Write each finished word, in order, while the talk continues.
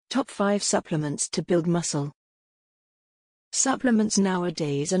Top 5 supplements to build muscle. Supplements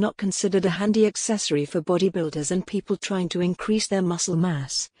nowadays are not considered a handy accessory for bodybuilders and people trying to increase their muscle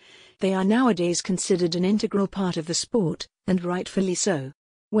mass. They are nowadays considered an integral part of the sport, and rightfully so.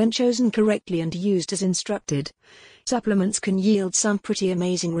 When chosen correctly and used as instructed, supplements can yield some pretty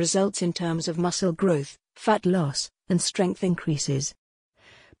amazing results in terms of muscle growth, fat loss, and strength increases.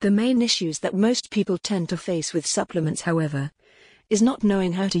 The main issues that most people tend to face with supplements, however, is not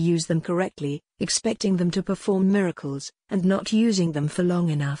knowing how to use them correctly, expecting them to perform miracles, and not using them for long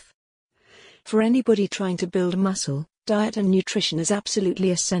enough. For anybody trying to build muscle, diet and nutrition is absolutely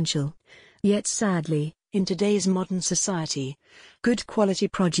essential. Yet sadly, in today's modern society, good quality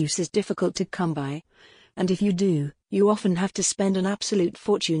produce is difficult to come by, and if you do, you often have to spend an absolute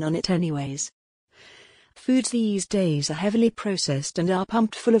fortune on it anyways. Foods these days are heavily processed and are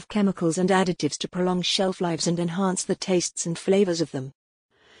pumped full of chemicals and additives to prolong shelf lives and enhance the tastes and flavors of them.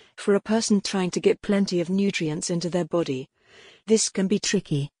 For a person trying to get plenty of nutrients into their body, this can be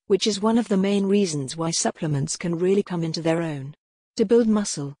tricky, which is one of the main reasons why supplements can really come into their own. To build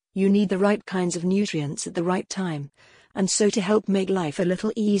muscle, you need the right kinds of nutrients at the right time, and so to help make life a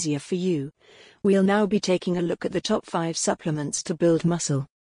little easier for you, we'll now be taking a look at the top 5 supplements to build muscle.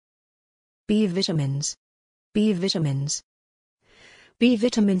 B vitamins. B vitamins. B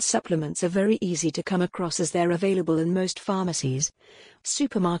vitamin supplements are very easy to come across as they're available in most pharmacies,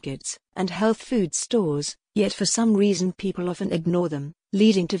 supermarkets, and health food stores, yet for some reason people often ignore them,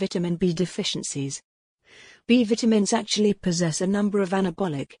 leading to vitamin B deficiencies. B vitamins actually possess a number of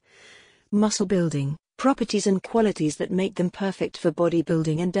anabolic, muscle-building properties and qualities that make them perfect for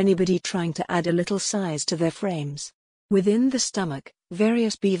bodybuilding and anybody trying to add a little size to their frames. Within the stomach,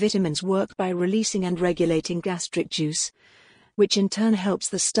 various B vitamins work by releasing and regulating gastric juice, which in turn helps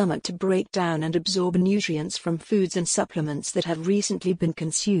the stomach to break down and absorb nutrients from foods and supplements that have recently been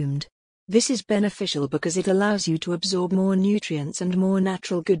consumed. This is beneficial because it allows you to absorb more nutrients and more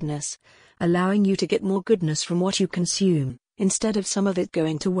natural goodness, allowing you to get more goodness from what you consume, instead of some of it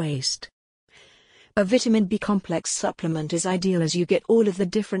going to waste. A vitamin B complex supplement is ideal as you get all of the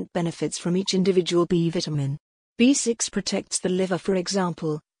different benefits from each individual B vitamin. B6 protects the liver, for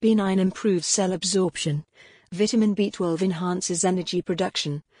example, B9 improves cell absorption, vitamin B12 enhances energy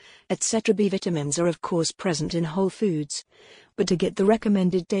production, etc. B vitamins are of course present in whole foods, but to get the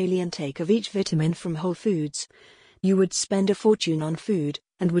recommended daily intake of each vitamin from whole foods, you would spend a fortune on food,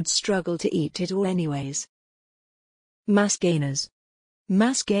 and would struggle to eat it all anyways. Mass gainers.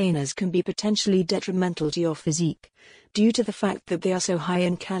 Mass gainers can be potentially detrimental to your physique, due to the fact that they are so high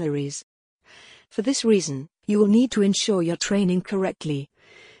in calories. For this reason, you will need to ensure you're training correctly,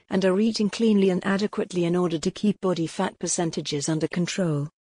 and are eating cleanly and adequately in order to keep body fat percentages under control.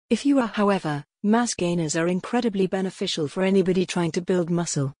 If you are, however, mass gainers are incredibly beneficial for anybody trying to build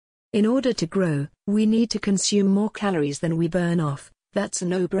muscle. In order to grow, we need to consume more calories than we burn off, that's a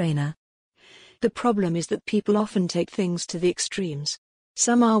no-brainer. The problem is that people often take things to the extremes.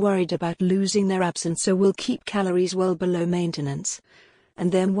 Some are worried about losing their abs and so will keep calories well below maintenance,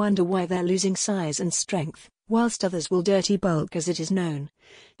 and then wonder why they're losing size and strength, whilst others will dirty bulk as it is known,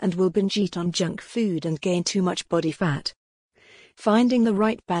 and will binge eat on junk food and gain too much body fat. Finding the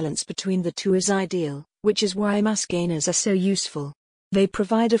right balance between the two is ideal, which is why mass gainers are so useful. They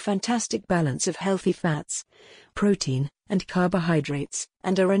provide a fantastic balance of healthy fats, protein, and carbohydrates,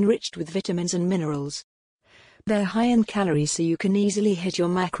 and are enriched with vitamins and minerals. They're high in calories so you can easily hit your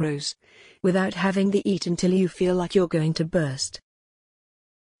macros, without having to eat until you feel like you're going to burst.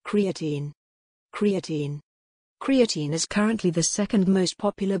 Creatine. Creatine. Creatine is currently the second most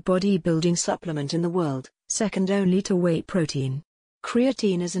popular bodybuilding supplement in the world, second only to whey protein.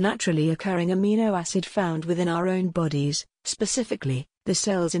 Creatine is a naturally occurring amino acid found within our own bodies, specifically, the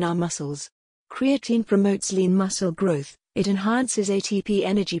cells in our muscles. Creatine promotes lean muscle growth, it enhances ATP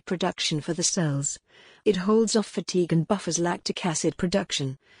energy production for the cells. It holds off fatigue and buffers lactic acid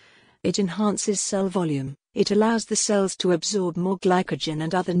production. It enhances cell volume. It allows the cells to absorb more glycogen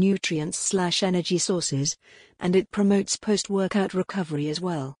and other nutrients/energy sources, and it promotes post-workout recovery as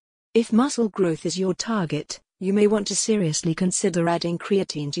well. If muscle growth is your target, you may want to seriously consider adding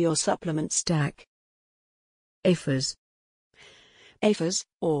creatine to your supplement stack. AFAs. AFAs,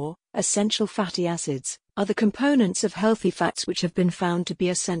 or essential fatty acids, are the components of healthy fats which have been found to be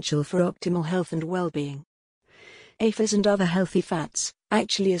essential for optimal health and well-being. AFAs and other healthy fats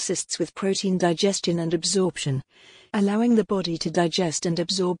actually assists with protein digestion and absorption, allowing the body to digest and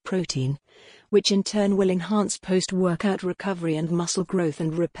absorb protein, which in turn will enhance post-workout recovery and muscle growth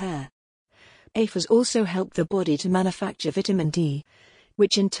and repair. AFAs also help the body to manufacture vitamin D,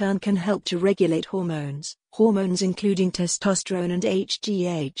 which in turn can help to regulate hormones, hormones including testosterone and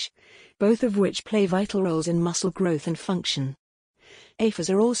HGH, both of which play vital roles in muscle growth and function.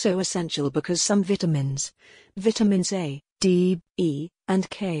 AFAs are also essential because some vitamins, vitamins A, D, E, and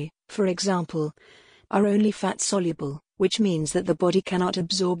K, for example, are only fat-soluble, which means that the body cannot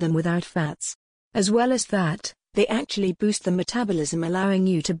absorb them without fats. As well as that, they actually boost the metabolism, allowing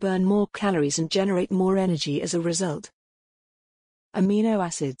you to burn more calories and generate more energy as a result. Amino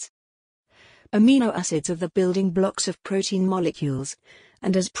acids. Amino acids are the building blocks of protein molecules,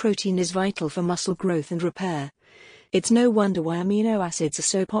 and as protein is vital for muscle growth and repair, it's no wonder why amino acids are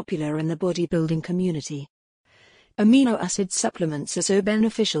so popular in the bodybuilding community. Amino acid supplements are so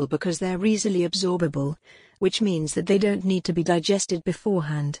beneficial because they're easily absorbable, which means that they don't need to be digested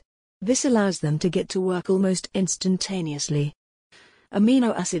beforehand. This allows them to get to work almost instantaneously.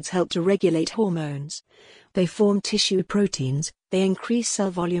 Amino acids help to regulate hormones. They form tissue proteins, they increase cell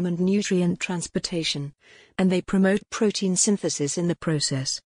volume and nutrient transportation, and they promote protein synthesis in the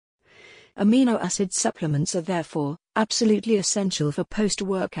process. Amino acid supplements are therefore absolutely essential for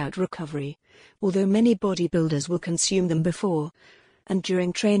post-workout recovery, although many bodybuilders will consume them before and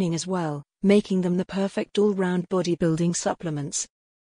during training as well, making them the perfect all-round bodybuilding supplements.